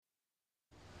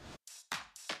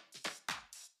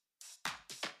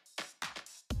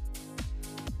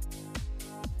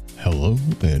Hello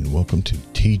and welcome to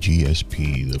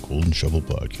TGSP, the Golden Shovel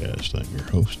Podcast. I'm your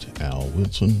host, Al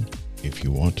Wilson. If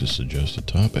you want to suggest a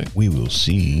topic, we will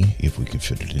see if we can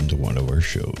fit it into one of our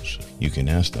shows. You can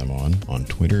ask them on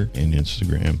Twitter and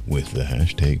Instagram with the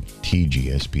hashtag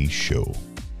TGSP Show.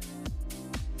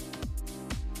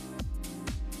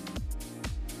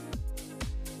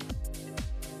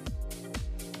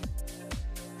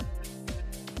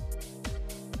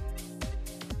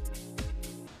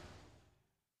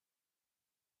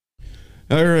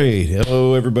 All right.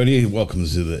 Hello, everybody. Welcome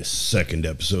to the second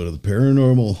episode of the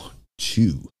Paranormal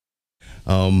 2.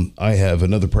 I have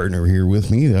another partner here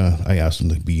with me. I asked him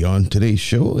to be on today's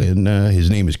show, and his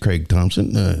name is Craig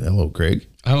Thompson. Hello, Craig.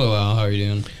 Hello, Al. How are you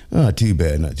doing? Not too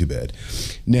bad. Not too bad.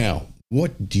 Now,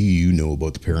 what do you know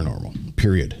about the paranormal?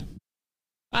 Period.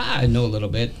 I know a little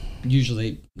bit.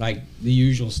 Usually, like the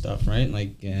usual stuff, right?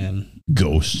 Like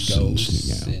Ghosts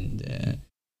and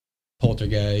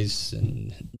poltergeists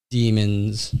and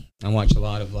demons. I watch a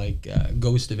lot of like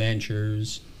Ghost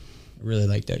Adventures. I really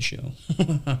like that show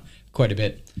quite a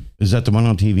bit. Is that the one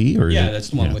on TV? Or that's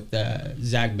the one with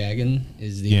Zach Baggin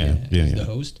is the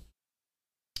host.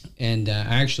 And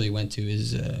I actually went to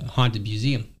his haunted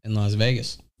museum in Las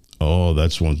Vegas. Oh,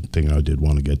 that's one thing I did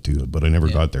want to get to, but I never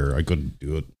got there. I couldn't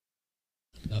do it.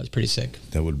 That was pretty sick.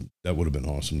 That would have been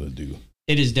awesome to do.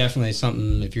 It is definitely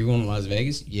something. If you're going to Las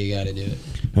Vegas, you got to do it.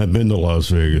 I've been to Las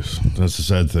Vegas. That's the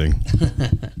sad thing.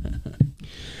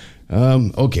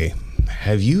 Okay.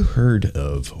 Have you heard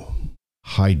of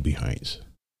hide behinds?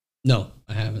 No,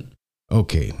 I haven't.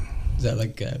 Okay. Is that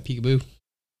like peekaboo?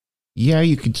 Yeah,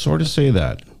 you could sort of say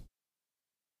that.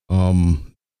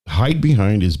 Hide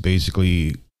behind is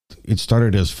basically, it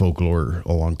started as folklore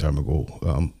a long time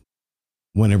ago.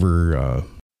 Whenever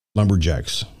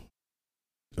lumberjacks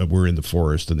were in the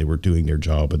forest and they were doing their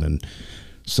job, and then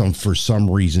for some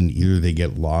reason, either they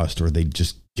get lost or they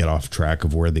just get off track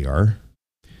of where they are.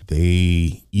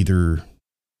 They either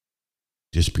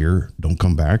disappear, don't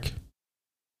come back,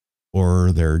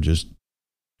 or they're just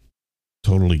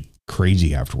totally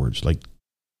crazy afterwards, like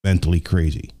mentally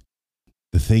crazy.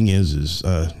 The thing is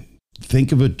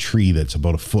think of a tree that's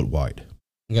about a foot wide.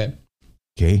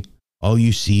 Okay. All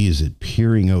you see is it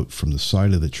peering out from the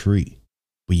side of the tree,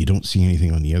 but you don't see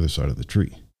anything on the other side of the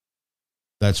tree.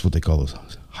 That's what they call a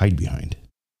hide behind.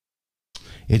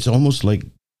 It's almost like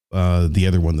the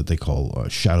other one that they call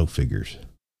shadow figures.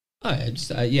 So I've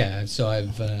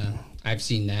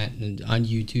seen that on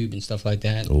YouTube and stuff like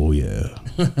that. Oh yeah,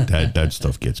 that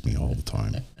stuff gets me all the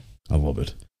time. I love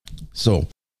it. So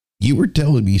you were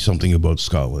telling me something about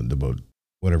Scotland, about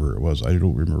whatever it was. I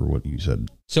don't remember what you said.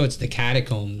 So it's the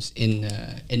catacombs in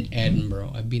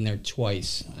Edinburgh. I've been there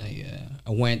twice. I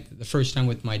went the first time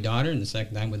with my daughter and the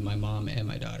second time with my mom and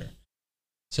my daughter.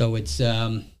 So it's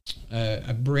a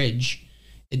bridge,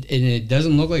 and it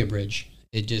doesn't look like a bridge.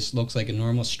 It just looks like a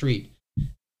normal street,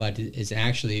 but it's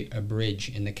actually a bridge,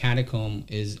 and the catacomb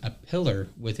is a pillar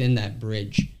within that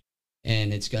bridge,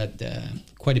 and it's got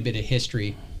quite a bit of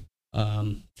history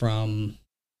from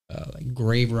like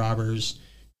grave robbers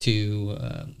to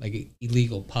like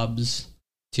illegal pubs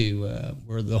to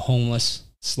where the homeless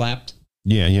slept.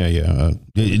 Yeah.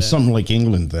 It's something like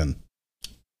England then.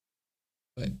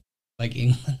 Like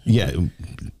England? Yeah,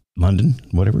 London,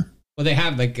 whatever. Well, they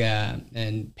have like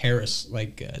in Paris,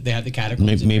 like they have the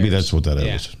catacombs. Maybe that's what that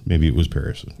is. Maybe it was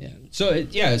Paris. Yeah. So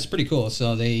it's pretty cool.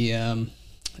 So they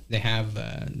have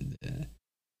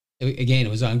again, it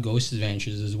was on Ghost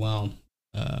Adventures as well.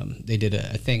 They did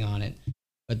a thing on it,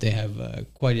 but they have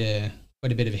quite a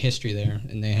bit of a history there,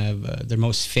 and they have their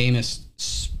most famous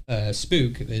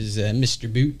spook is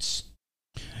Mr. Boots.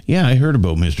 Yeah, I heard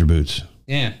about Mr. Boots.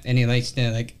 Yeah, and he likes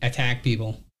to like attack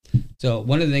people. So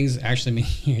one of the things, actually, when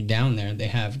you're down there, they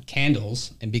have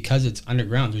candles, and because it's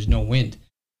underground, there's no wind.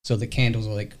 So the candles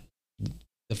are like,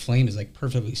 the flame is like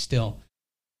perfectly still.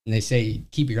 And they say,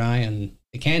 keep your eye on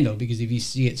the candle, because if you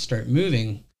see it start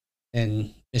moving,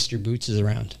 then Mr. Boots is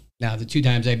around. Now, the 2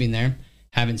 times I've been there,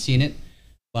 haven't seen it,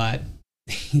 but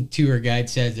tour guide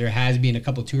says there has been a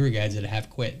couple tour guides that have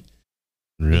quit.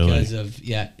 Really? Because of,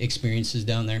 experiences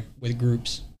down there with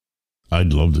groups.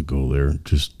 I'd love to go there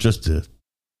just to,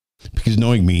 because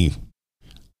knowing me,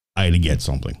 I'd get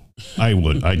something. I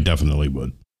would. I definitely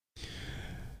would.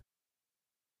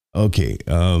 Okay.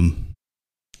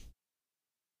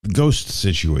 Ghost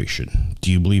situation.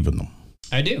 Do you believe in them?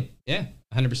 I do. Yeah.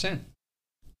 100%.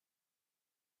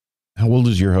 How old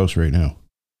is your house right now?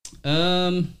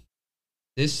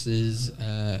 This is,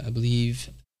 I believe,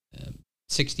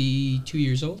 62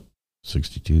 years old.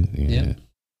 62? Yeah.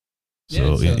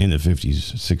 So in the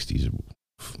 50s, 60s,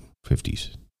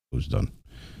 50s, it was done.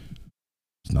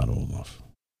 It's not old enough.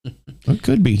 It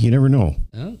could be. You never know.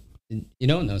 No, you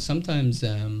don't know. Sometimes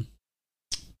it's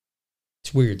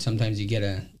weird. Sometimes you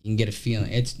can get a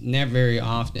feeling. It's never very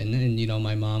often. And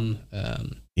my mom.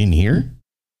 In here?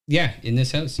 Yeah, in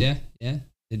this house. Yeah.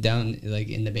 Down like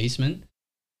in the basement.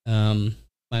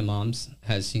 My mom's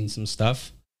has seen some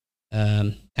stuff.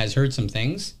 Has heard some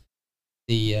things.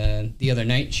 The other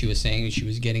night she was saying she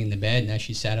was getting in the bed, and as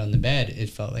she sat on the bed, it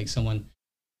felt like someone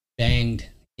banged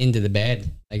into the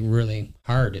bed like really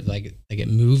hard. It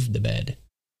moved the bed.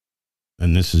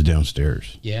 And this is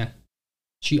downstairs. Yeah.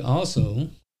 She also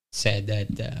said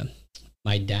that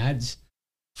my dad's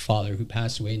father, who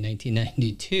passed away in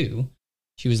 1992,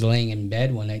 she was laying in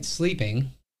bed one night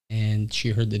sleeping, and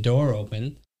she heard the door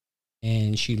open,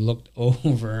 and she looked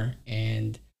over,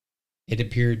 and it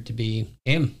appeared to be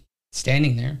him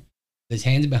standing there, with his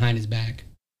hands behind his back.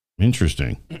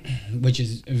 Interesting. Which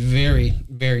is very,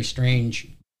 very strange.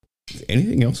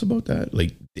 Anything else about that?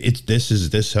 Like, this is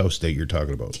this house that you're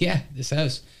talking about. Yeah, this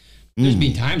house. There's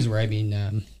been times where I've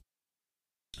been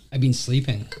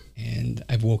sleeping and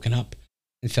I've woken up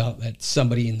and felt that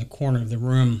somebody in the corner of the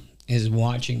room is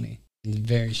watching me. It's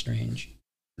very strange.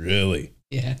 Really?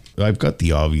 Yeah. I've got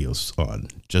the obvious on,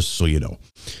 just so you know.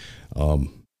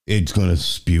 It's going to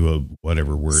spew out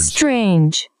whatever words.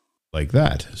 Strange. Like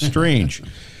that. Strange.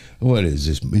 What is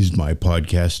this? Is my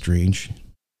podcast strange?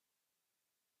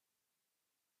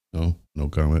 No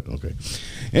comment. Okay.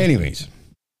 Anyways,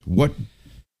 what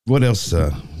else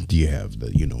do you have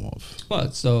that you know of?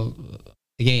 Well, so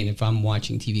again, if I'm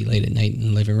watching TV late at night in the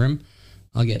living room,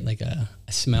 I'll get like a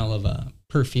smell of a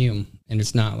perfume, and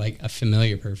it's not like a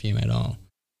familiar perfume at all.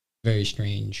 Very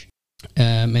strange.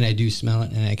 And I do smell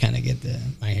it, and I kind of get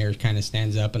my hair kind of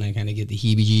stands up, and I kind of get the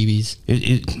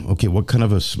heebie-jeebies. Okay, what kind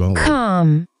of a smell?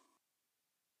 Calm.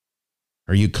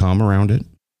 Are you calm around it?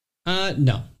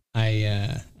 No.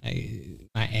 My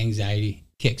anxiety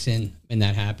kicks in when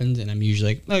that happens, and I'm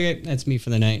usually like, okay, that's me for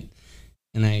the night,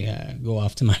 and I go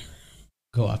off to my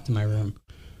room.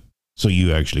 So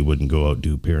you actually wouldn't go out and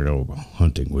do paranormal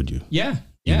hunting, would you? Yeah.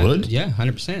 You would? Yeah,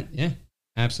 100%. Yeah,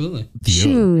 absolutely.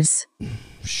 Shoes.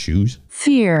 Shoes?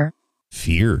 Fear.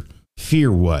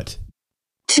 Fear what?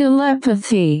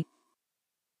 Telepathy.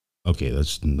 Okay,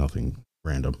 that's nothing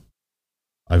random.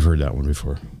 I've heard that one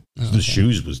before. Oh, The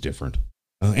shoes was different.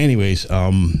 Anyways,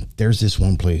 there's this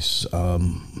one place.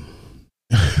 You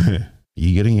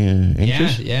getting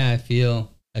anxious? Yeah. I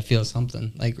feel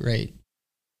something like right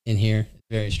in here.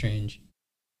 Very strange.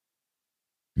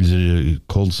 Is it a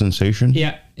cold sensation?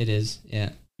 Yeah, it is.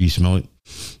 Yeah. You smell it?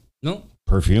 No.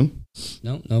 Perfume?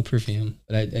 No perfume.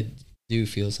 But I do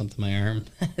feel something in my arm.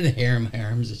 The hair in my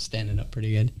arms are standing up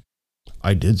pretty good.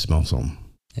 I did smell something.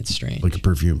 It's strange. Like a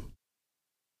perfume.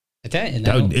 I tell you,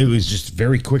 It was just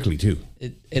very quickly too.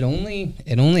 It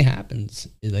only happens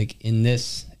like in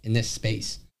this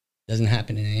space. It doesn't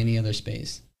happen in any other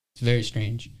space. It's very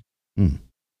strange.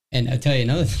 And I'll tell you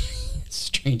another thing that's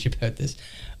strange about this.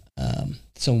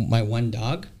 So my one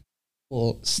dog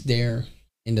will stare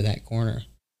into that corner,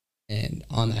 and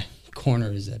on that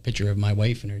corner is a picture of my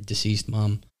wife and her deceased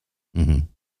mom. Mm-hmm.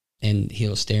 And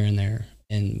he'll stare in there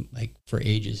and like for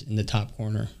ages in the top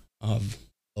corner of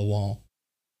the wall.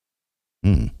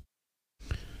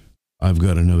 I've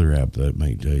got another app that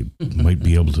might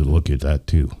be able to look at that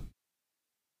too.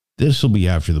 This will be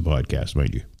after the podcast,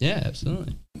 might you? Yeah,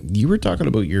 absolutely. You were talking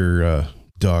about your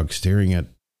dog staring at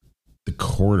the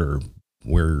corner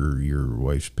where your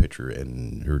wife's picture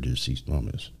and her deceased mom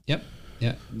is. Yep.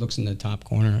 Yeah. Looks in the top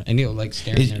corner, and he'll like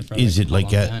stare in there for is it a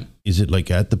like long at time. Is it like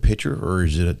at the picture, or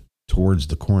is it towards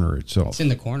the corner itself? It's in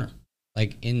the corner,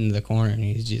 like in the corner, and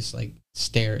he's just like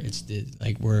stare. It's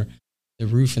like where the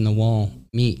roof and the wall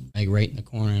meet, like right in the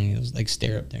corner, and he'll like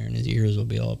stare up there, and his ears will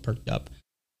be all perked up.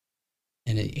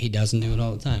 And he doesn't do it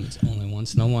all the time. It's only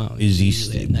once in a while. Is he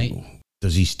usually at night?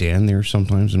 Does he stand there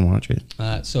sometimes and watch it?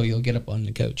 So you'll get up on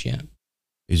the couch, yeah.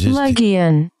 Is his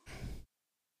Legion.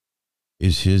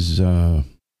 Is his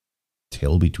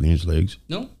tail between his legs?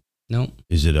 No.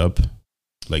 Is it up,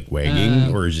 like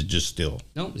wagging, or is it just still?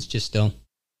 No, it's just still.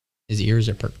 His ears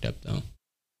are perked up though,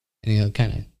 and he'll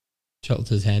kind of tilt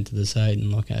his head to the side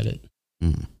and look at it.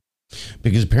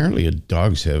 Because apparently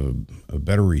dogs have a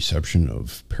better reception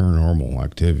of paranormal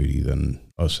activity than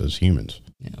us as humans.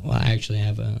 Yeah, well, I actually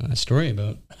have a story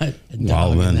about a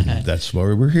dog. Well, then that's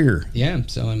why we're here. Yeah,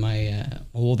 so in my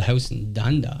old house in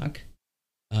Dundalk,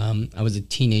 I was a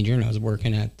teenager and I was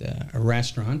working at a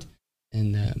restaurant,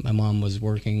 and my mom was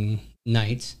working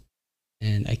nights,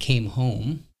 and I came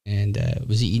home and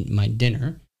was eating my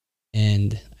dinner,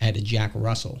 and I had a Jack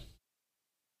Russell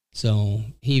So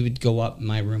he would go up.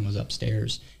 My room was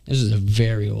upstairs. This is a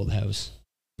very old house,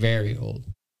 very old.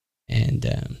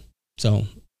 And so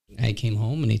I came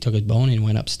home and he took his bone and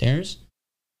went upstairs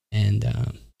and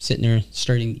sitting there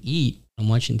starting to eat. I'm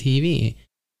watching TV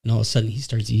and all of a sudden he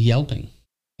starts yelping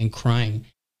and crying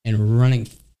and running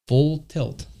full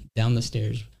tilt down the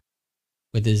stairs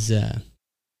with his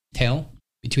tail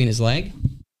between his leg.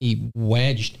 He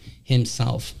wedged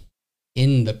himself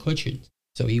in the cushions.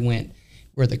 So he went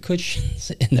where the cushions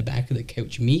in the back of the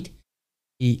couch meet.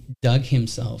 He dug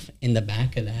himself in the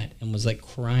back of that and was like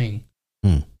crying.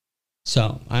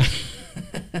 So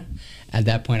at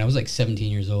that point, I was like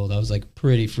 17 years old. I was like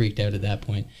pretty freaked out at that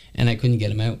point, and I couldn't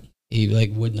get him out. He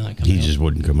like would not come out. He just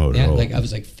wouldn't come out at all. Like I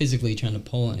was like physically trying to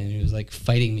pull it, and he was like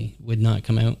fighting me, would not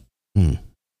come out. And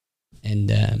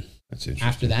That's interesting.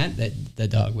 after that, the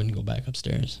dog wouldn't go back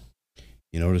upstairs.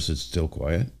 You notice it's still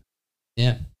quiet?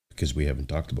 Yeah. Because we haven't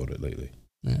talked about it lately.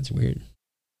 That's weird.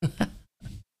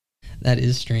 That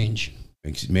is strange.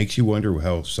 Makes you wonder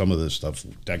how some of this stuff,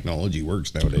 technology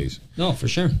works nowadays. No, for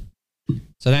sure.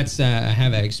 So that's I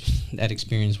have that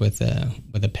experience with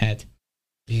a pet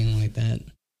being like that.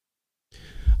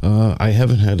 I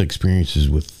haven't had experiences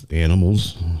with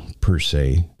animals per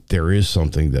se. There is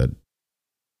something that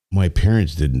my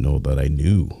parents didn't know that I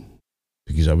knew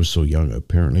because I was so young.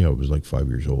 Apparently, I was like 5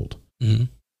 years old. Mm-hmm.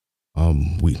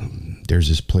 There's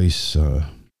this place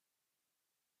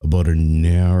about an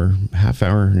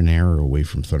hour away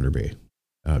from Thunder Bay,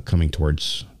 coming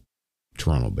towards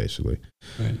Toronto, basically.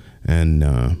 Right.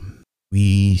 And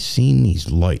we seen these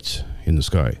lights in the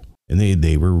sky, and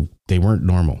they weren't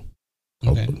normal.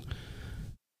 Okay.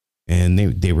 And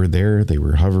they were there. They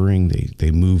were hovering.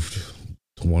 They moved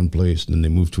to one place, and then they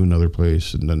moved to another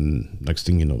place, and then next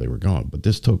thing you know, they were gone. But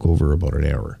this took over about an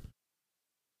hour.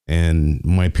 And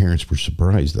my parents were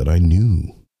surprised that I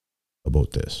knew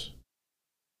about this.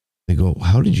 They go,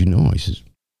 "How did you know?" I says,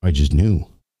 "I just knew.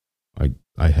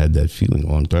 I had that feeling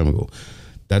a long time ago."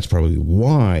 That's probably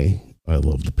why I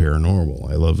love the paranormal.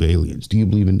 I love aliens. Do you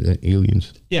believe in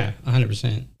aliens? Yeah,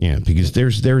 100%. Yeah, because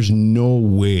there's no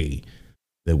way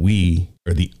that we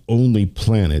are the only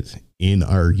planet in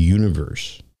our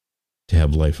universe to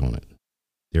have life on it.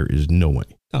 There is no way.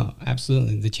 Oh,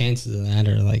 absolutely. The chances of that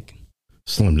are like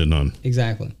Slim to none.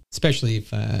 exactly. Especially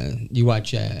if you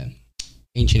watch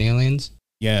Ancient Aliens.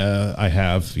 Yeah, I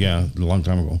have. Yeah, a long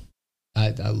time ago. I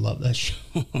love that show.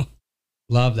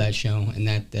 Love that show, and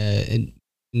that and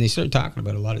they start talking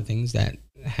about a lot of things that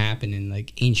happen in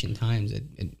like ancient times.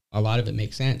 A lot of it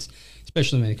makes sense,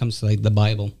 especially when it comes to like the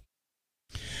Bible.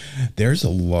 There's a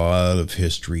lot of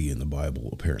history in the Bible,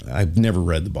 apparently. I've never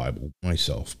read the Bible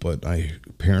myself, but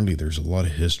apparently there's a lot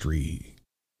of history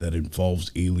that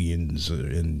involves aliens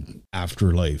and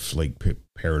afterlife, like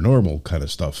paranormal kind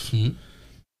of stuff.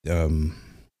 Mm-hmm.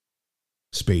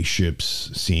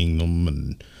 Spaceships, seeing them,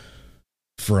 and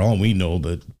for all we know,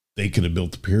 that they could have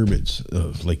built the pyramids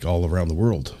like all around the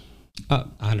world.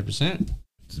 100%.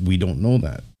 We don't know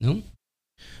that. No.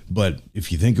 But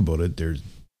if you think about it, there's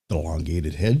the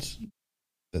elongated heads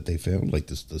that they found, like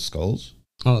the skulls.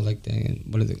 Oh, like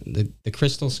what are the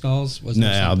crystal skulls?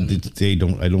 No, they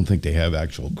don't. I don't think they have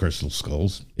actual crystal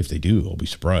skulls. If they do, I'll be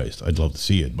surprised. I'd love to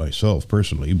see it myself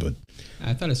personally, but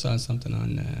I thought I saw something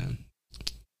on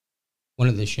one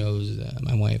of the shows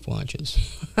my wife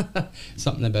watches.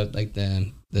 Something about like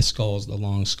the skulls, the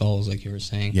long skulls, like you were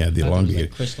saying. Yeah, the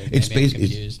elongated like crystal. It's basically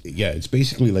it's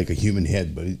basically like a human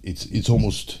head, but it's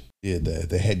almost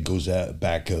the head goes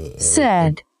back.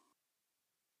 Sad.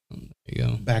 There you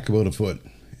go. Back about a foot.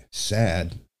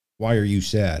 Sad. Why are you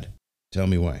sad? Tell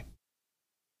me why.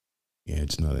 Yeah,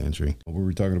 it's not answering. What were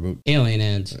we talking about? Alien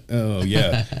heads. Oh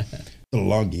yeah, the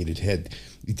elongated head.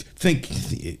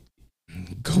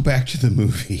 Go back to the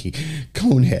movie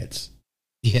Coneheads.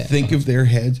 Yeah. Think of their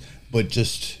heads, but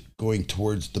just going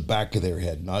towards the back of their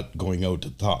head, not going out the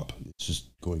top. It's just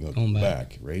going out the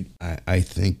back, right? I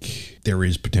think there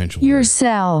is potential.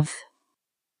 Yourself.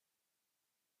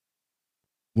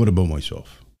 What about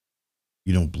myself?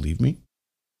 You don't believe me?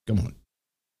 Come on.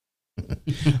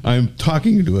 I'm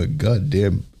talking to a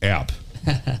goddamn app.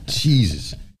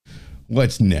 Jesus.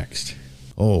 What's next?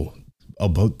 Oh,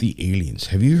 about the aliens.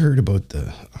 Have you heard about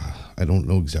I don't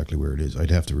know exactly where it is. I'd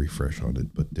have to refresh on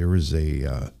it, but there is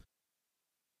a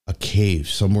cave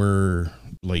somewhere,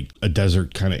 like a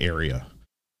desert kind of area,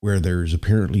 where there's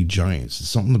apparently giants. It's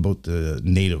something about the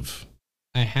native.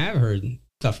 I have heard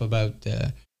stuff about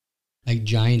like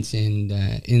giants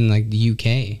in like the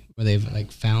UK where they've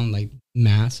like found like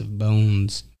massive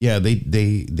bones. Yeah,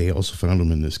 they also found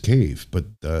them in this cave, but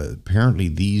apparently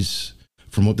these,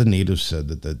 from what the natives said,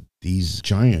 that these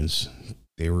giants,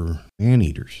 they were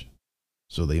man-eaters.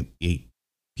 So they ate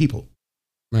people.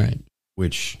 Right.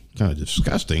 Which kind of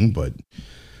disgusting, but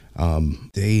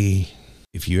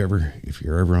if you're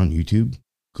ever on YouTube,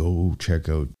 go check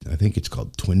out, I think it's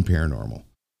called Twin Paranormal.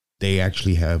 They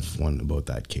actually have one about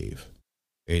that cave.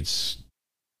 It's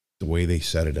the way they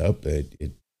set it up.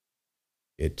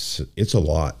 It's a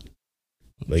lot.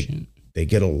 Like they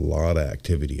get a lot of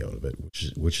activity out of it,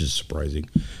 which is surprising,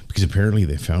 because apparently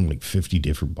they found like 50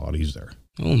 different bodies there.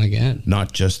 Oh my God!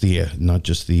 Not just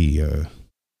the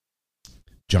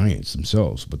giants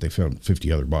themselves, but they found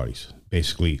 50 other bodies.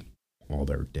 Basically, all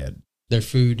they're dead. Their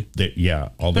food.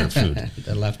 All their food.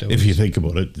 The leftovers. If you think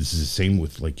about it, this is the same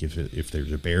with like if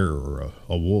there's a bear or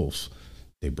a wolf,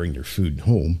 they bring their food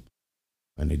home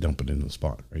and they dump it in the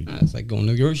spot, right? It's like going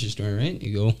to the grocery store, right?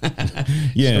 You go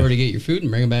yeah. store to get your food and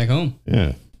bring it back home.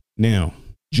 Yeah. Now,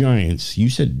 giants. You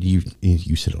said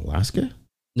Alaska?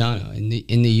 No, in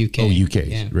the UK. Oh, UK.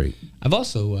 Yeah. Right. I've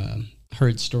also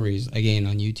heard stories again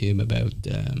on YouTube about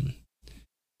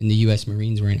in the U.S.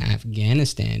 Marines were in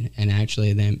Afghanistan and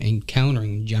actually them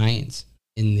encountering giants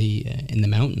in the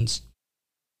mountains.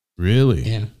 Really?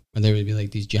 Yeah, where there would be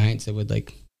like these giants that would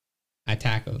like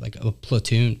attack a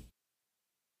platoon.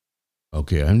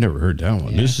 Okay, I've never heard that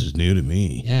one. Yeah. This is new to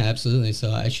me. Yeah, absolutely.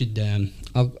 So I should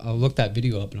I'll look that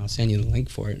video up and I'll send you the link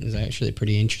for it. It's actually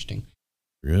pretty interesting.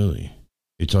 Really?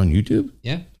 It's on YouTube?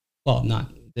 Yeah. Well, not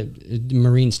the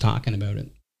Marines talking about it.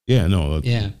 Yeah, no.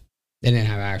 Yeah. They didn't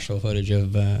have actual footage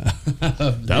of the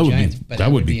that would giants, be but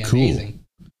that would be cool. amazing.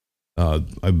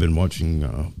 I've been watching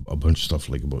a bunch of stuff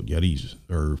like about Yetis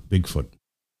or Bigfoot.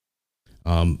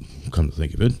 Come to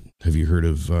think of it, have you heard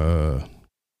of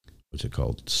what's it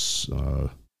called?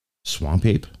 Swamp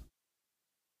ape?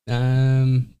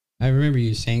 I remember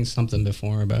you saying something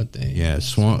before about the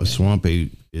swamp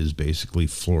ape is basically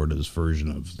Florida's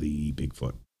version of the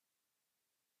Bigfoot.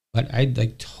 But I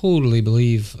like totally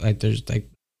believe like there's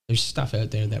stuff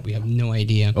out there that we have no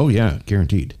idea. Oh yeah,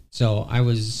 guaranteed. So I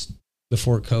was,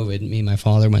 before COVID, me and my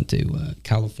father went to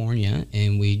California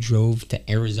and we drove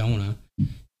to Arizona,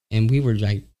 and we were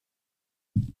like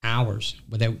hours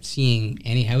without seeing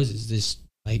any houses, just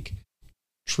like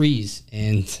trees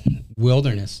and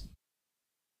wilderness.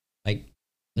 Like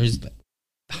there's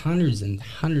hundreds and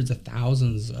hundreds of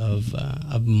thousands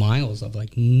of miles of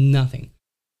like nothing.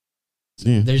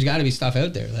 Yeah. There's got to be stuff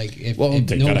out there. Like if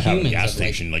they no gotta have a humans gas have,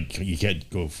 station. Like you can't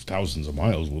go thousands of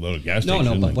miles without a gas No,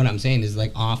 station. but what I'm saying is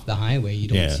like off the highway, you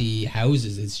don't see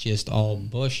houses. It's just all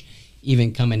bush.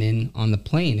 Even coming in on the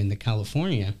plane into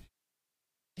California,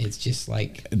 it's just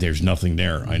like there's nothing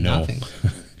there. I know. Nothing.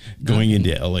 Going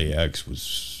into LAX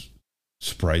was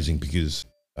surprising because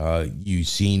you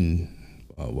seen,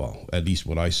 well, at least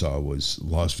what I saw was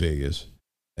Las Vegas,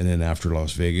 and then after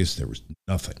Las Vegas there was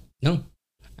nothing. No.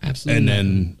 Absolutely. And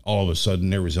then all of a sudden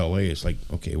there was LA. It's like,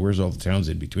 okay, where's all the towns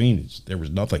in between? There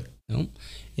was nothing. No.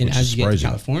 And as you get to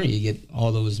California, you get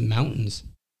all those mountains,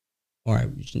 or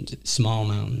small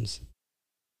mountains.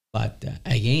 But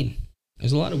again,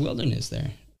 there's a lot of wilderness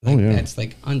there. Like, that's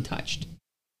like untouched.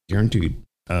 Guaranteed.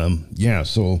 Yeah,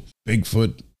 so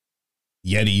Bigfoot,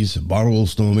 Yetis, abominable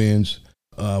snowmans,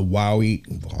 Wowie.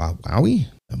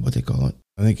 What they call it?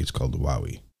 I think it's called the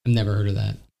Wowie. I've never heard of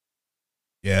that.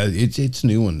 Yeah, it's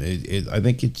new one. I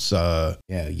think it's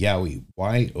Yowie,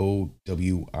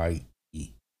 Yowie.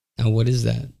 Now, what is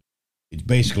that? It's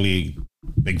basically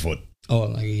Bigfoot. Oh,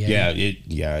 like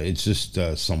it's just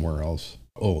somewhere else.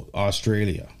 Oh,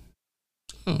 Australia.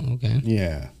 Oh, okay.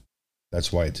 Yeah,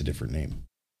 that's why it's a different name.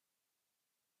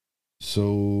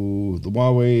 So the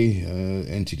Huawei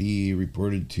entity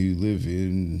reported to live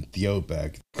in the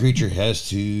outback. The creature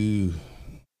has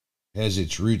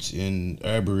its roots in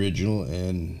Aboriginal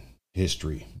and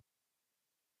history.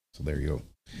 So there you go.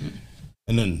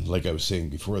 And then, like I was saying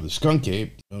before, the skunk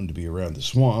ape, known to be around the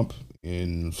swamp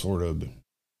in Florida,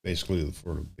 basically the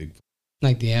Florida Bigfoot.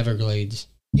 Like the Everglades.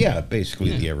 Yeah,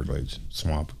 basically the Everglades.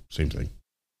 Swamp, same thing.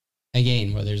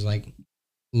 Again, where there's like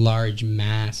large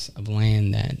mass of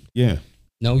land that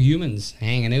no humans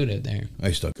hanging out there.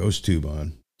 I stuck ghost tube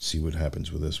on. See what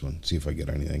happens with this one. See if I get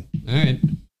anything. All right.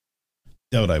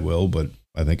 Doubt I will, but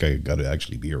I think I got to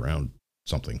actually be around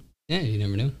something. Yeah, you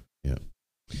never know. Yeah.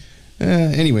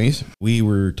 Anyways, we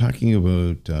were talking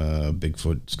about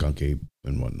Bigfoot, skunk ape,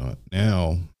 and whatnot.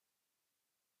 Now,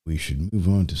 we should move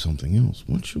on to something else.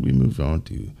 What should we move on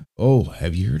to? Oh,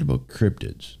 have you heard about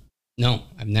cryptids? No,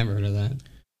 I've never heard of that.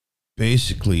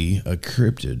 Basically, a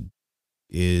cryptid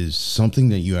is something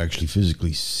that you actually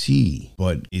physically see,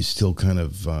 but is still kind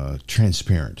of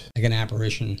transparent. Like an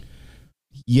apparition.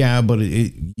 Yeah, but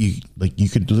you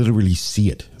could literally see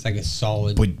it. It's like a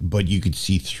solid. But you could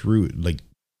see through it. Like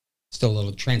Still a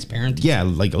little transparent. Yeah,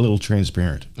 like a little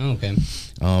transparent. Oh, okay.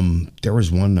 There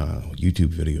was one YouTube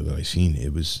video that I seen.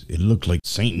 It looked like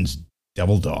Satan's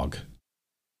devil dog,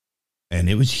 and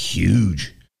it was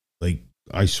huge. Like,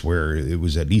 I swear, it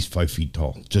was at least 5 feet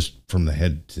tall, just from the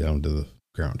head down to the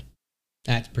ground.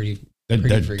 That's pretty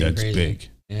That's crazy. big.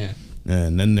 Yeah.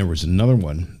 And then there was another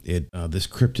one. This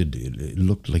cryptid, it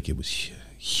looked like it was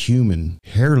human,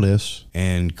 hairless,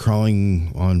 and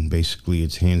crawling on basically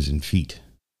its hands and feet.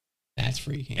 That's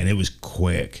freaking. And it was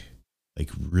quick,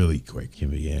 like really quick.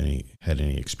 Have you had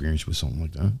any experience with something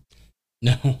like that?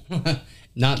 No,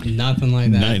 nothing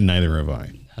like that. Neither have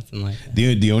I. Nothing like that.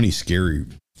 The only scary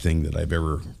thing that I've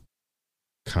ever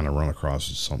kind of run across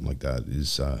is something like that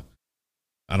is, I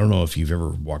don't know if you've ever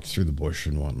walked through the bush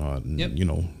and whatnot, and Yep. you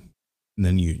know, and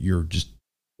then you're just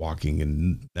walking,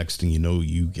 and next thing you know,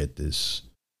 you get this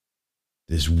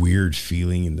weird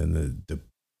feeling, and then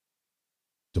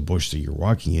the bush that you're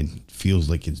walking in feels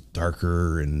like it's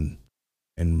darker and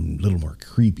a little more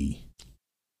creepy.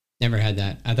 Never had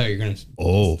that. I thought you were gonna.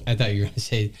 Oh. I thought you were gonna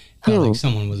say felt Who? like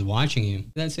someone was watching you.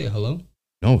 Did that say hello?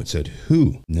 No, it said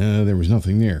who. No, there was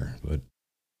nothing there. But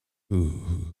who?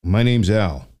 My name's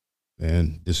Al,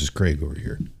 and this is Craig over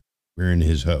here. We're in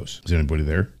his house. Is anybody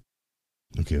there?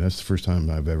 Okay, that's the first time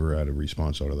I've ever had a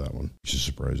response out of that one, which is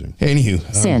surprising.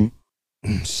 Anywho, Sin.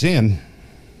 Sin.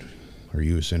 Are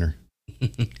you a sinner?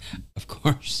 Of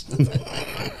course.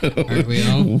 Aren't we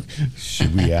all?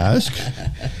 Should we ask?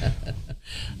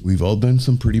 We've all done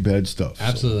some pretty bad stuff. so-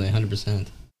 Absolutely, 100%.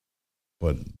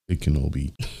 but it can all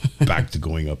be back to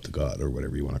going up to God or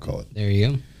whatever you want to call it. There you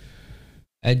go.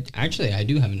 I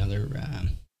do have another.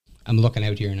 I'm looking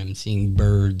out here and I'm seeing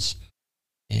birds,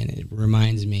 and it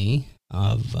reminds me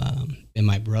of. And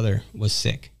my brother was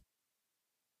sick,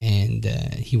 and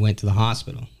he went to the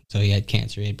hospital. So he had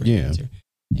cancer. He had brain cancer,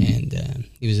 and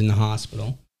he was in the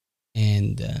hospital.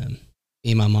 And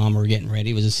me and my mom were getting ready.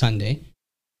 It was a Sunday,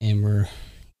 and we're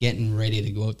getting ready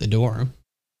to go out the door.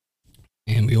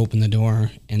 And we open the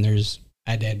door, and there's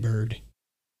a dead bird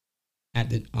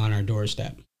on our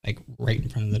doorstep, like right in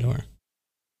front of the door.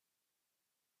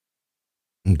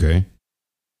 Okay.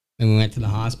 And we went to the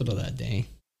hospital that day.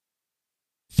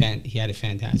 He had a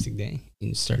fantastic day.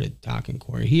 He started talking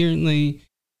coherently.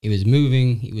 He was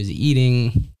moving. He was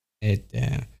eating. It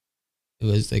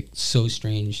was like so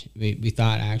strange. We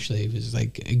thought actually it was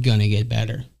like gonna get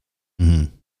better. Mm-hmm.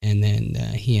 And then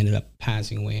he ended up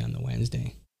passing away on the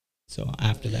Wednesday. So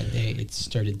after that day, it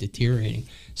started deteriorating.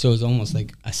 So it was almost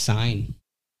like a sign.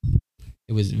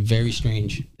 It was very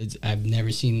strange. I've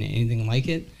never seen anything like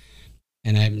it,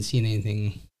 and I haven't seen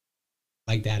anything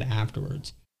like that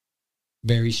afterwards.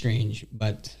 Very strange,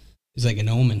 but it's like an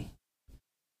omen.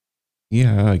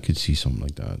 Yeah, I could see something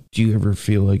like that. Do you ever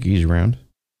feel like he's around?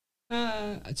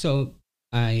 So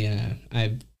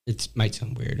it might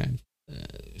sound weird. I've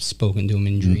spoken to him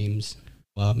in dreams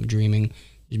while I'm dreaming.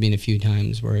 There's been a few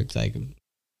times where it's like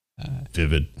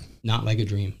Vivid. not like a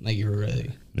dream, like you're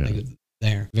really Yeah. like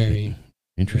there. Very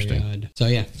Interesting. very odd. So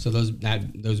yeah, so those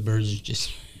birds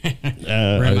just I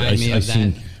me of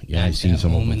seen, that. Yeah, I've seen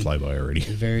some of them omen. fly by already.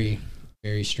 Very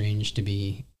very strange to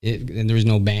be. And there was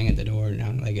no bang at the door.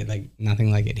 Like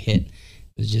nothing like it hit. It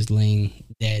was just laying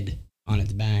dead on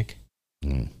its back.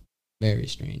 Mm. Very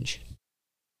strange.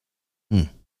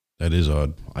 That is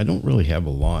odd. I don't really have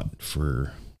a lot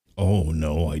for... Oh,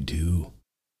 no, I do.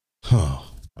 Huh.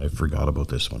 I forgot about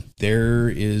this one. There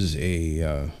is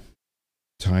a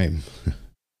time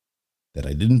that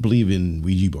I didn't believe in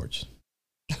Ouija boards.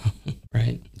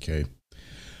 Right. Okay.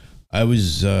 I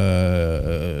was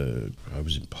in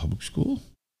public school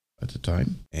at the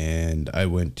time, and I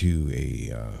went to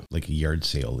a yard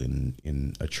sale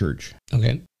in a church.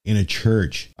 Okay. In a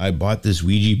church, I bought this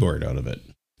Ouija board out of it.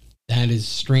 That is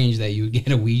strange that you would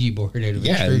get a Ouija board out of a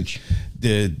church.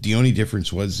 The only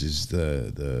difference is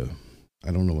the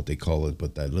I don't know what they call it,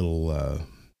 but that little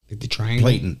Like the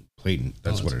triangle. Platen.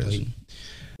 That's what it is. Platen.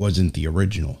 Wasn't the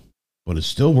original, but it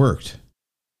still worked,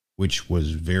 which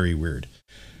was very weird.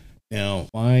 Now,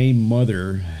 my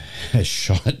mother has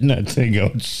shot that thing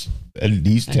out at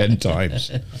least 10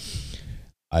 times.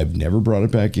 I've never brought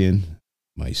it back in.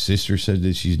 My sister said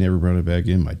that she's never brought it back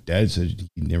in. My dad said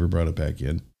he never brought it back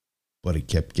in, but it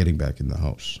kept getting back in the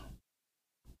house.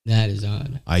 That is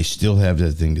odd. I still have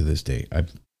that thing to this day. I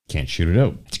can't shoot it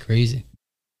out. It's crazy.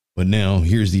 But now,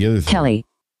 here's the other thing.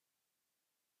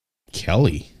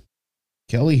 Kelly.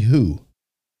 Kelly who?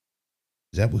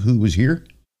 Is that who was here?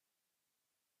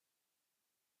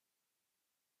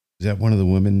 Is that one of the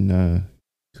women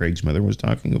Craig's mother was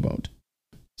talking about?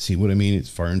 See what I mean? It's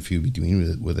far and few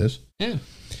between with this. Yeah.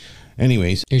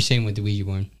 Anyways. You're saying with the Ouija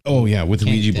board. Oh yeah, with the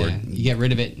Ouija board. You get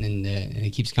rid of it and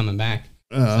it keeps coming back.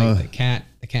 It's like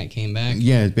the cat came back.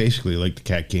 Yeah, basically like the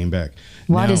cat came back.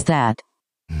 What is that?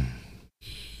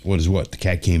 What is what? The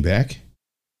cat came back?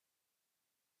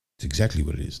 It's exactly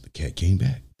what it is. The cat came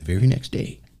back the very next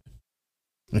day.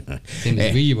 Same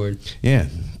as the Ouija board. Yeah.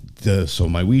 So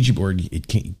my Ouija board, it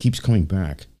keeps coming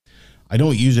back. I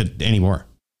don't use it anymore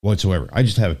whatsoever. I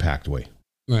just have it packed away.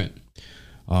 Right.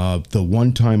 The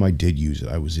one time I did use it,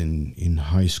 I was in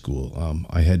high school.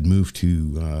 I had moved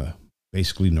to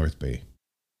basically North Bay.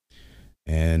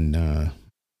 And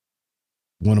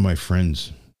one of my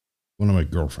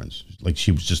girlfriends, like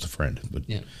she was just a friend, but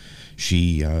yeah.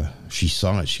 She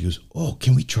saw it. She goes, "Oh,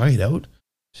 can we try it out?"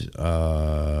 She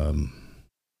says,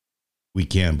 we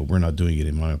can, but we're not doing it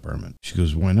in my apartment. She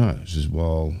goes, "Why not?" She says,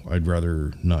 "Well, I'd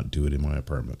rather not do it in my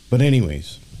apartment." But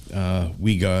anyways,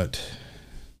 we got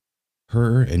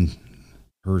her and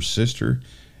her sister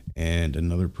and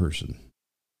another person,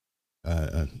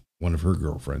 one of her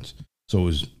girlfriends. So it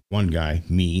was one guy,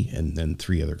 me, and then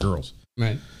 3 other girls.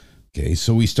 Right. Okay,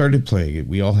 so we started playing it.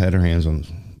 We all had our hands on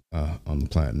the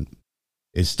plant.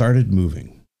 It started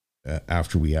moving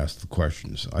after we asked the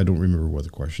questions. I don't remember what the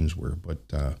questions were, but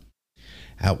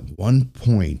at one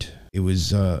point, it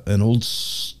was an old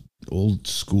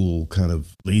school kind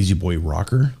of lazy boy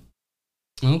rocker.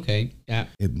 Okay, yeah.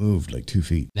 It moved like 2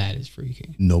 feet. That is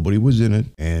freaky. Nobody was in it,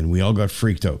 and we all got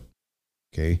freaked out.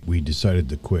 Okay, we decided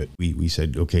to quit. We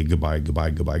said, okay, goodbye,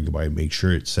 make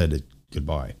sure it said it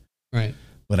goodbye. Right.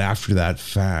 But after that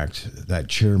fact, that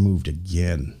chair moved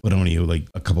again, but only like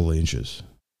a couple of inches,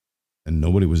 and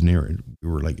nobody was near it. We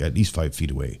were like at least 5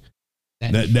 feet away.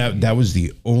 That was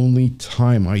the only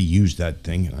time I used that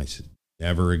thing, and I said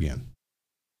never again.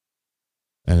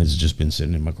 And it's just been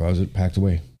sitting in my closet, packed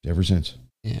away ever since.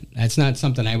 Yeah, that's not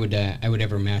something I would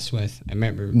ever mess with. I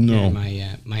remember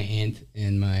my aunt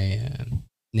and my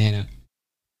nana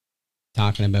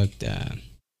talking about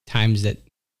times that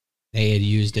they had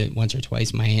used it once or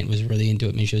twice. My aunt was really into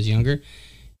it when she was younger,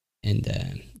 and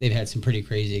they've had some pretty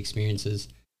crazy experiences.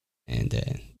 And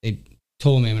they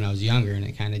told me when I was younger, and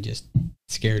it kind of just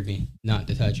scared me not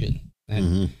to touch it.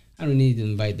 And I don't need to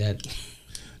invite that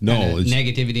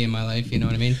negativity in my life. You know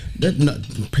what I mean?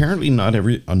 Apparently, not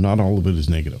all of it is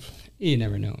negative. You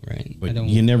never know, right? But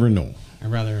you never know.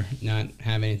 I'd rather not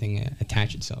have anything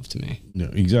attach itself to me. No,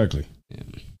 exactly. Yeah.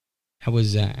 I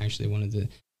was actually when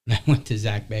I went to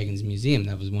Zach Bagans' museum,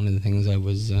 that was one of the things I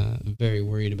was very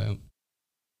worried about,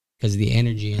 because the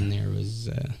energy in there was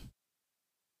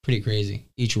pretty crazy.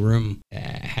 Each room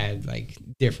had like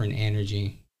different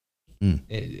energy.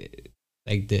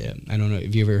 Like I don't know,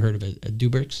 have you ever heard of a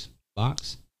Duberx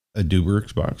box? A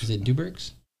Duberx box? Is it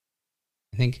Duberx?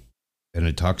 I think. And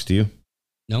it talks to you?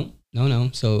 No.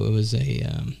 So it was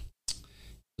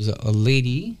a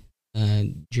lady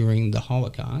during the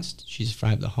Holocaust. She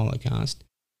survived the Holocaust,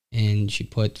 and she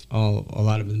put a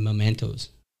lot of the mementos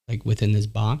like within this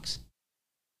box.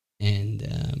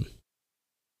 And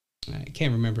I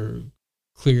can't remember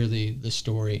clearly the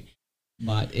story,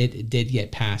 but it did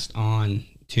get passed on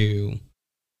to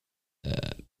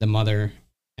the mother,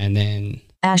 and then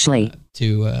Ashley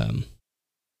to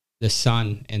the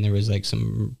son, and there was like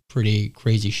some pretty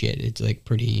crazy shit. It's like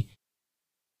pretty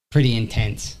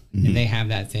intense. And they have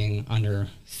that thing under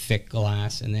thick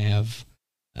glass, and they have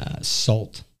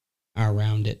salt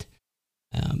around it.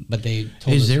 But they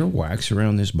told Is us, there wax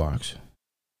around this box?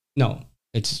 No,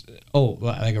 it's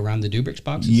like around the Dubrix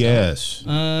box. Yes.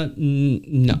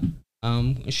 No.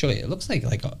 I'll show you. It looks like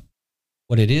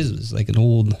what it is like an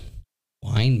old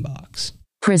wine box.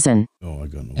 prison. Oh, I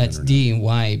got no. That's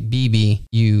internet.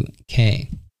 DYBBUK.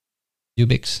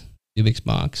 Dubik's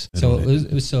box. So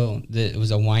it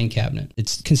was a wine cabinet.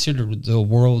 It's considered the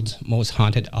world's most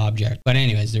haunted object. But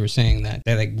anyways, they were saying that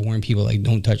they like warn people like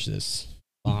don't touch this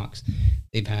box.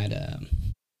 They've had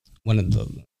one of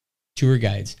the tour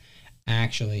guides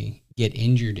actually get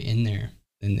injured in there,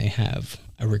 and they have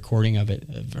a recording of it,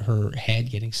 of her head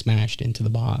getting smashed into the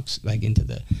box, like into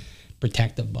the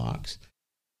protective box,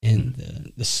 and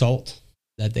the salt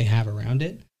that they have around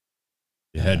it.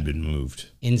 It had been moved.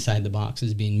 Inside the box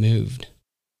is being moved.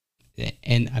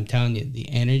 And I'm telling you, the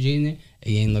energy in there,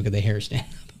 again, look at the hair stand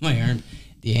up on my arm.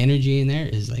 The energy in there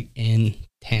is like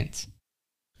intense.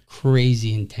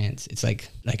 Crazy intense. It's like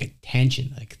a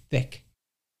tension, like thick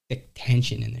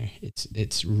tension in there.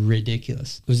 It's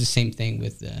ridiculous. It was the same thing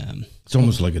with it's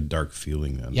almost like a dark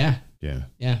feeling then. Yeah,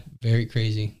 very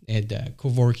crazy. They had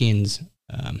Kevorkian's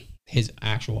his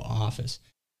actual office.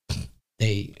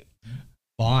 They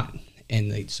bought,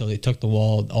 and they took the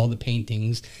wall, all the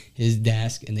paintings, his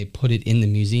desk, and they put it in the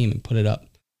museum and put it up.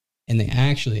 and they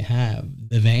actually have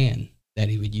the van that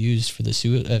he would use for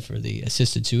the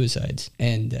assisted suicides.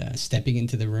 And stepping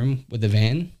into the room with the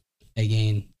van,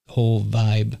 again, whole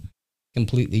vibe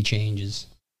completely changes.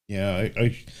 Yeah,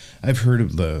 I've heard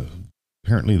of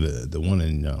apparently the one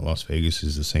in Las Vegas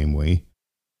is the same way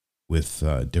with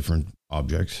different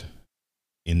objects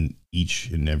in each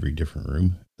and every different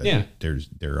room. Yeah,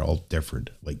 they're all different,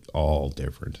 like all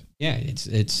different. Yeah, it's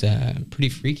pretty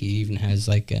freaky. It even has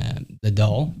like the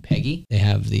doll Peggy. They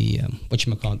have the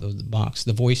whatchamacallit, the box,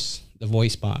 the voice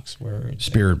box, where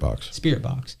Spirit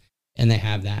box, and they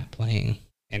have that playing,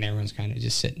 and everyone's kind of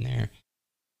just sitting there,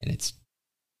 and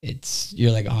it's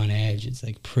you're like on edge. It's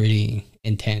like pretty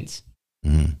intense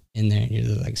in there.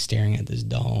 You're like staring at this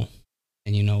doll,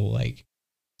 and like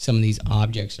some of these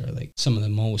objects are like some of the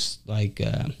most like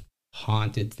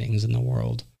haunted things in the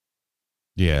world.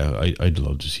 Yeah, I'd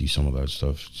love to see some of that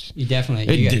stuff. You definitely,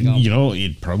 gotta go.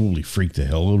 It'd probably freak the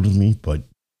hell out of me, but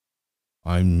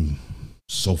I'm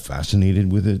so fascinated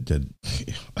with it that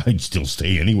I'd still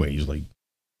stay anyways, like,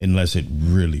 unless it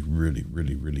really, really,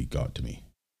 really, really got to me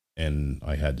and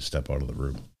I had to step out of the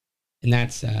room. And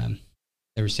that's, they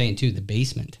were saying too, the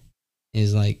basement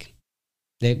is like,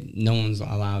 no one's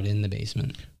allowed in the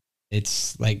basement.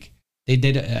 It's like, they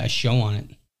did a show on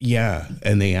it. Yeah,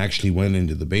 and they actually went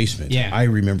into the basement. Yeah, I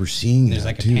remember seeing there's that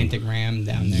like a too. pentagram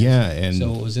down there. Yeah, and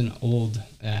so it was an old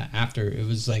after it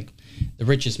was like the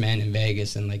richest man in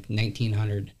Vegas in like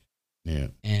 1900. Yeah,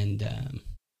 and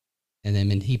then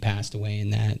when he passed away,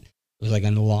 in that it was like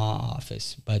in the law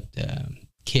office, but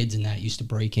kids and that used to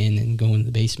break in and go in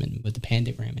the basement with the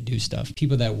pentagram and do stuff.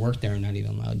 People that work there are not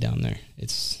even allowed down there.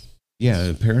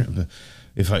 Apparently.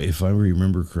 If I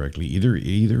remember correctly, either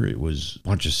it was a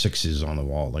bunch of sixes on the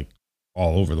wall, like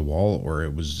all over the wall, or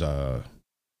it was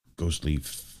ghostly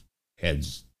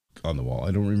heads on the wall.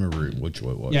 I don't remember which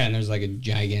one it was. Yeah, and there's like a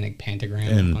gigantic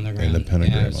pentagram on the ground. And the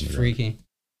pentagram it's on the freaky. ground.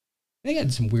 They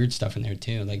got some weird stuff in there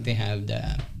too. Like they have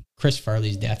Chris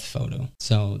Farley's death photo.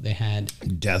 So they had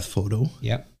death photo.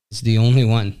 Yep. It's the only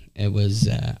one. It was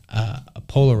a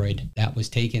Polaroid that was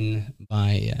taken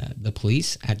by the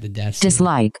police at the death scene.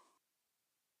 Dislike.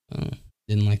 Oh,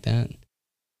 didn't like that.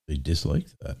 They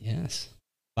disliked that. Yes,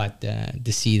 but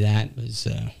to see that was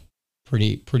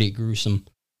pretty gruesome.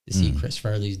 To see Chris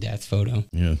Farley's death photo.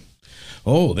 Yeah.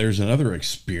 Oh, there's another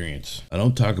experience. I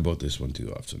don't talk about this one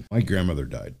too often. My grandmother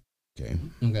died. Okay.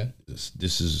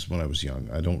 This is when I was young.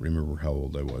 I don't remember how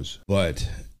old I was, but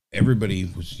everybody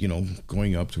was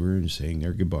going up to her and saying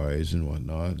their goodbyes and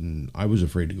whatnot, and I was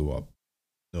afraid to go up.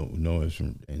 No ifs,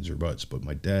 ands, or buts. But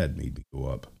my dad made me go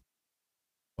up.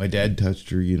 My dad touched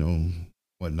her,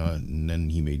 whatnot, and then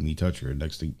he made me touch her. And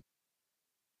next thing,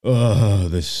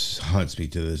 this haunts me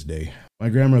to this day. My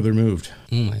grandmother moved.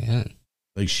 Oh my God!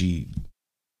 Like she,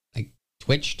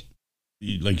 twitched.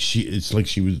 It's like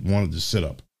she wanted to sit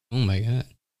up. Oh my God!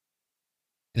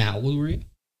 And how old were you?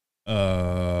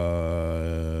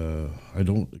 I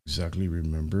don't exactly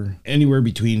remember. Anywhere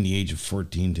between the age of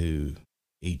 14 to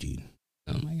 18.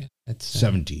 Oh my God! That's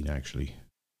 17 actually.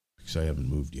 Because I haven't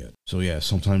moved yet. So yeah,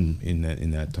 sometime in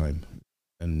that time,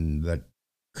 and that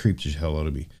creeped the hell out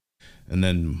of me. And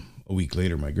then a week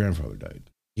later, my grandfather died.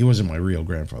 He wasn't my real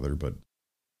grandfather, but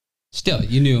still,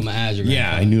 you knew him as your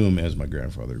grandfather. Yeah, I knew him as my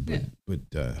grandfather, but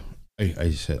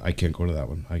I said I can't go to that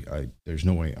one. I there's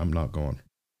no way. I'm not going.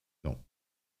 No.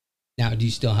 Now, do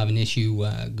you still have an issue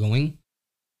going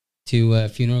to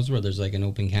funerals where there's like an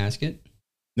open casket?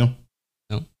 No,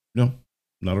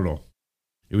 not at all.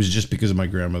 It was just because of my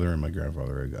grandmother and my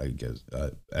grandfather, I guess,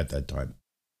 at that time.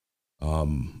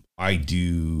 I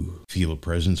do feel a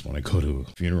presence when I go to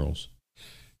funerals.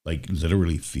 Like,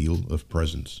 literally feel a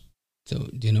presence. So,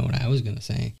 do you know what I was going to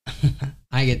say?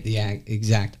 I get the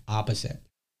exact opposite.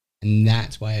 And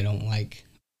that's why I don't like...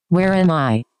 Where am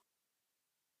I?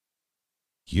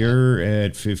 You're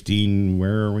at 15,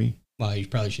 where are we? Well, you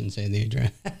probably shouldn't say the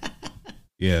address.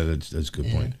 Yeah, that's a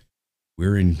good point.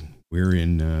 We're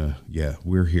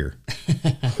here.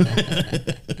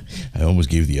 I almost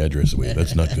gave the address away.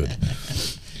 That's not good.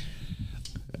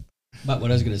 But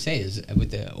what I was going to say is,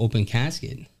 with the open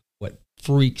casket, what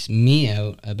freaks me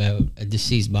out about a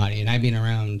deceased body, and I've been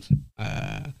around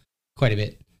quite a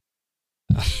bit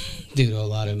due to a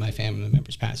lot of my family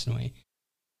members passing away,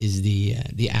 is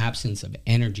the absence of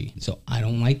energy. So I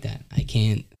don't like that. I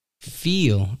can't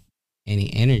feel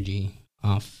any energy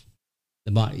off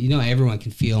the body. Everyone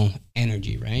can feel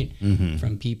energy, right? Mm-hmm.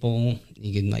 From people,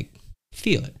 you can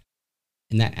feel it.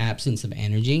 And that absence of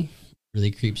energy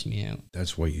really creeps me out.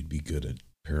 That's why you'd be good at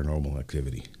paranormal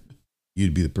activity.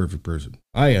 You'd be the perfect person.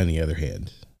 I, on the other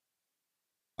hand,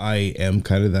 I am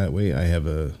kind of that way. I have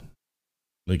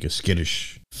like a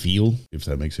skittish feel, if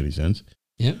that makes any sense.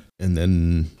 Yeah. And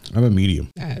then I'm a medium.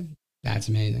 That's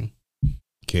amazing.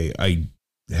 Okay, I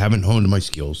haven't honed my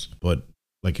skills, but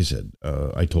like I said,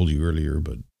 I told you earlier,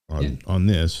 but on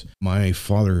this, my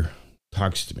father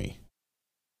talks to me.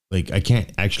 Like, I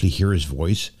can't actually hear his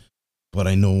voice, but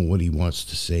I know what he wants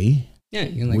to say. Yeah,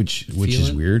 you can, like, which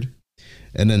is weird.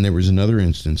 And then there was another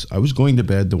instance. I was going to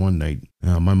bed the one night.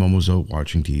 My mom was out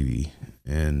watching TV,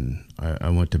 and I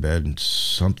went to bed, and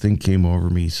something came over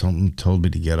me. Something told me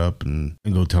to get up and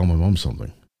go tell my mom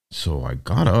something. So I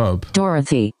got up.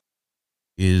 Dorothy.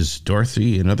 Is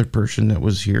Dorothy another person that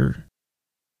was here?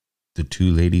 The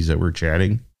two ladies that were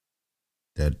chatting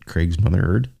that Craig's mother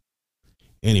heard?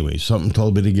 Anyway, something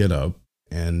told me to get up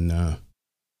and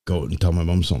go out and tell my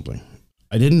mom something.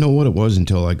 I didn't know what it was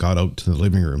until I got out to the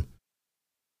living room.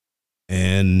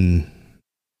 And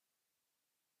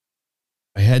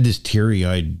I had this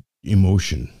teary-eyed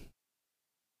emotion.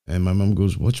 And my mom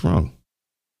goes, "What's wrong?"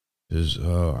 Says,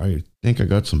 "I think I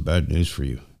got some bad news for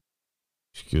you."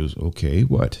 She goes, "Okay,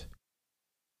 what?"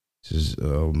 Says,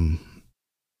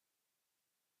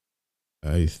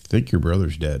 "I think your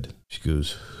brother's dead." She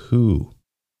goes, "Who?"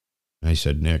 I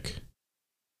said, "Nick."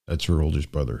 That's her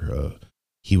oldest brother.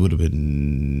 He would have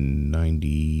been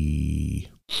 90,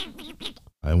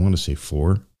 I want to say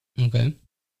 4. Okay.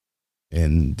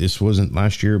 And this wasn't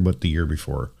last year, but the year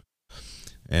before.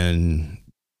 And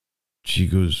she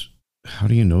goes, "How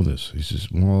do you know this?" He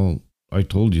says, "Well, I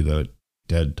told you that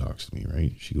Dad talks to me,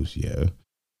 right?" She goes, "Yeah.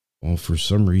 Well, for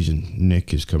some reason,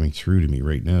 Nick is coming through to me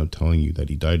right now telling you that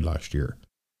he died last year.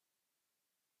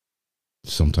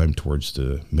 Sometime towards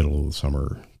the middle of the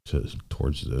summer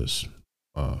towards this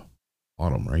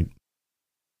autumn, right?"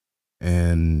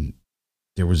 And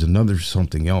there was another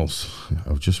something else.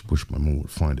 I just wish my mom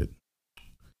would find it.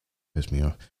 Piss me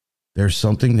off. There's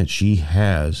something that she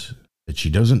has that she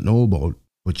doesn't know about,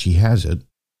 but she has it.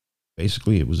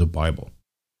 Basically, it was a Bible.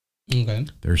 Okay.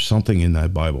 There's something in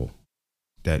that Bible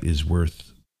that is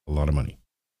worth a lot of money.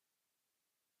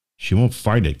 She won't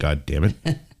find it, God damn it.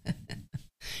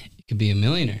 You could be a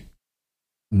millionaire.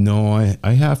 No,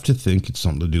 I have to think it's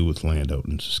something to do with land out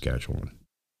in Saskatchewan.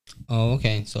 Oh,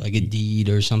 okay. So like a deed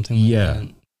or something like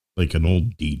that. Like an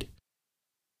old deed.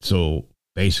 So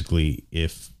basically,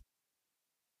 if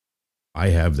I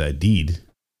have that deed,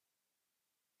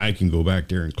 I can go back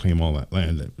there and claim all that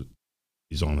land that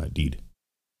is on that deed.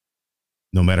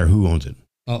 No matter who owns it.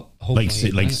 Oh,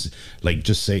 hopefully. Like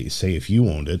just say if you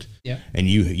owned it, yeah, and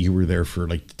you were there for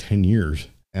like 10 years,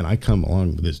 and I come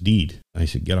along with this deed, I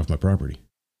said, "Get off my property,"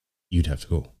 you'd have to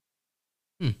go.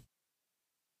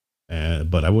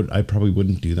 But I probably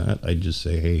wouldn't do that. I'd just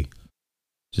say, "Hey,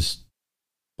 just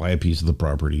buy a piece of the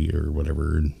property or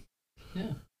whatever, and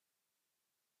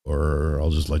or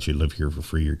I'll just let you live here for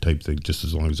free or type thing, just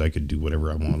as long as I could do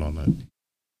whatever I want on that."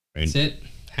 Right? That's it.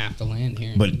 Half the land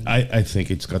here. But I think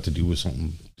it's got to do with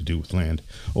something to do with land.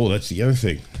 Oh, that's the other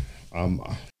thing.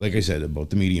 Like I said about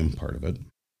the medium part of it.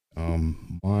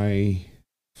 My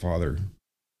father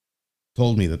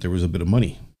told me that there was a bit of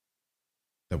money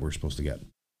that we're supposed to get.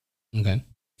 Okay.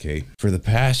 For the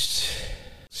past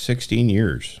 16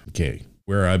 years. Okay.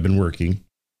 Where I've been working.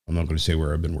 I'm not going to say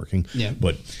where I've been working. Yeah.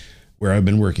 But where I've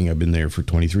been working, I've been there for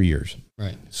 23 years.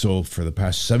 Right. So for the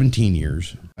past 17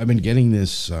 years, I've been getting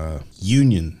this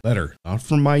union letter, not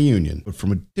from my union, but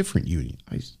from a different union.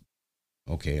 I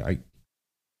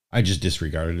just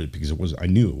disregarded it because I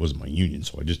knew it wasn't my union,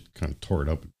 so I just kind of tore it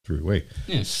up and threw it away.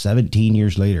 Yeah. 17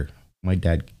 years later, my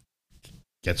dad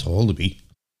gets a hold of me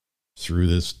through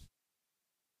this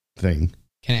thing.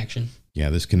 Connection. Yeah,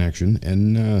 this connection.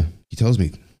 And he tells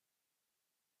me,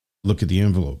 "Look at the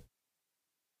envelope."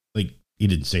 Like, he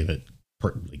didn't say that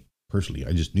personally.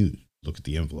 I just knew, look at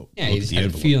the envelope. Yeah, you just had a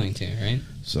feeling to, right?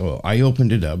 So I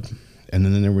opened it up, and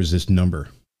then there was this number.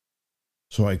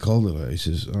 So I called it. I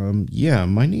says, "Yeah,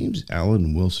 my name's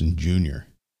Alan Wilson Jr."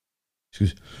 She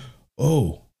goes,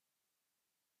 "Oh,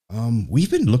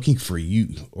 we've been looking for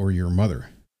you or your mother."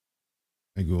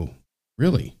 I go,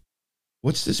 "Really?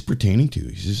 What's this pertaining to?"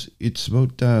 He says, "It's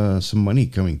about some money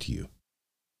coming to you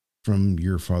from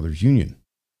your father's union."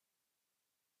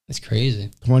 That's crazy.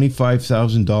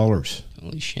 $25,000.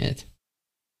 Holy shit.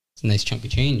 It's a nice chunk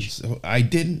of change. So I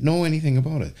didn't know anything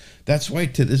about it. That's why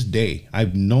to this day,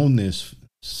 I've known this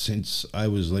since I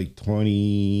was like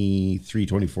 23,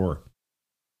 24.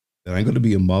 That I'm going to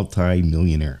be a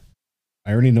multi-millionaire.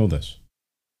 I already know this.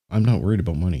 I'm not worried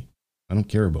about money. I don't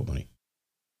care about money.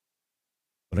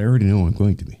 But I already know I'm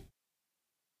going to be.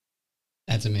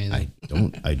 That's amazing. I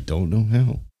don't know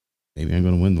how. Maybe I'm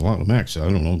going to win the Lotto Max. I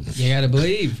don't know. You got to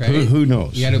believe, right? Who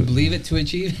knows? You got to believe it to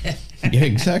achieve it. Yeah,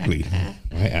 exactly.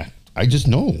 I just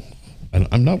know.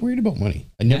 I'm not worried about money.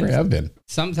 I never have been.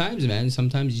 Sometimes, man.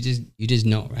 Sometimes you just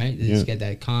know, right? You just get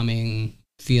that calming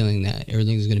feeling that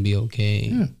everything's going to be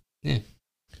okay. Yeah.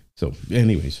 So,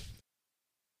 anyways,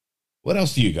 what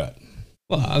else do you got?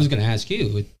 Well, I was going to ask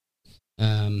you,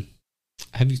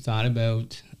 have you thought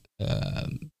about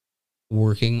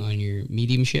working on your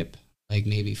mediumship? Like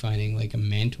maybe finding like a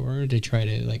mentor to try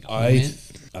to like hone it?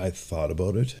 I thought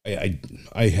about it.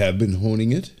 I have been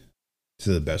honing it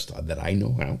to the best that I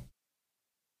know how.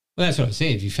 Well, that's what I'm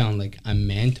saying. If you found like a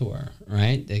mentor,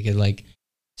 right? They could like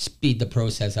speed the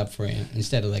process up for you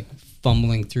instead of like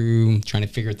fumbling through, trying to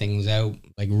figure things out,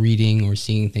 like reading or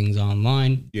seeing things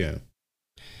online. Yeah.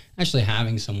 Actually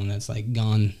having someone that's like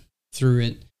gone through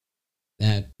it,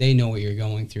 that they know what you're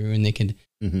going through and they could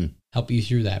help you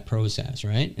through that process,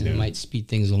 right? And it might speed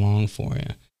things along for you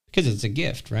because it's a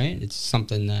gift, right? It's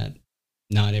something that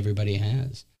not everybody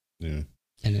has. Yeah.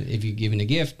 And if you're given a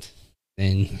gift,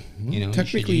 then,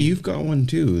 technically you've got one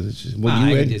too.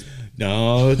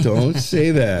 No, don't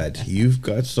say that. You've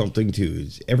got something too.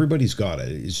 Everybody's got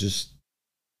it. It's just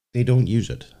they don't use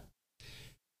it.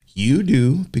 You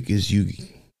do because you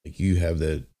have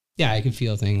the I can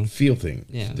feel things.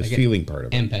 Yeah, the feeling part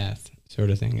of it. Empath sort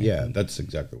of thing. Yeah, that's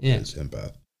exactly what it is.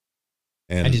 Empath.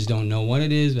 And I just don't know what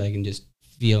it is, but I can just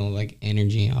feel like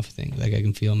energy off of things. Like I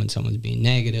can feel when someone's being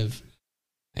negative.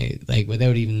 I like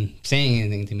without even saying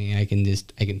anything to me, I can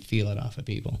feel it off of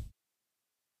people.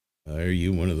 Are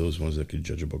you one of those ones that could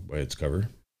judge a book by its cover?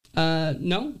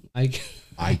 No, I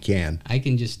can. I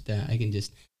can just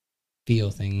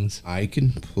feel things. I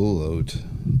can pull out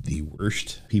the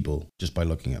worst people just by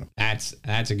looking at them.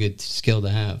 That's a good skill to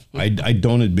have. I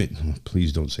don't admit.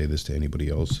 Please don't say this to anybody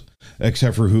else,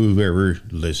 except for whoever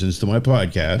listens to my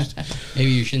podcast.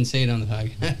 Maybe you shouldn't say it on the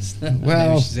podcast.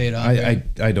 Well, you should say it on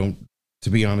I don't. To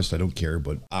be honest, I don't care,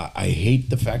 but I hate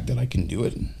the fact that I can do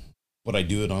it, but I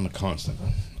do it on a constant.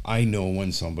 I know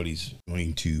when somebody's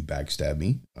going to backstab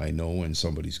me. I know when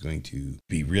somebody's going to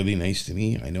be really nice to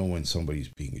me. I know when somebody's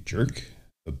being a jerk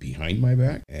behind my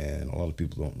back, and a lot of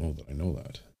people don't know that I know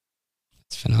that.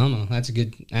 It's phenomenal. That's a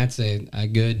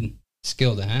good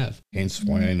skill to have. Hence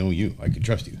why I know you. I can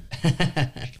trust you.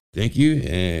 Thank you,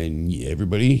 and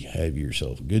everybody have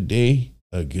yourself a good day,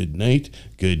 a good night,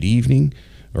 good evening,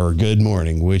 or good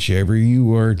morning, whichever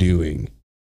you are doing.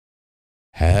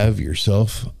 Have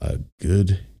yourself a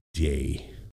good day.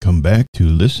 Come back to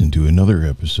listen to another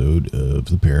episode of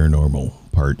The Paranormal,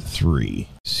 Part 3,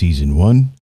 Season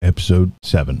 1, Episode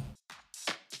 7.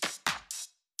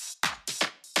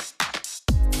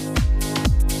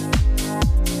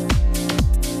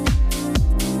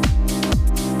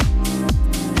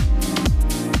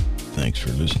 Thanks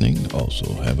for listening.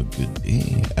 Also, have a good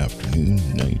day,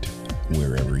 afternoon, night,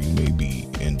 wherever you may be.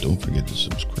 And don't forget to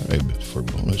subscribe for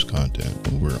bonus content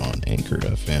over on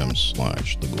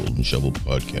Anchor.fm/The Golden Shovel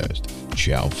Podcast.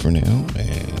 Ciao for now,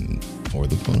 and for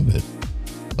the fun of it.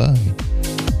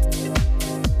 Bye.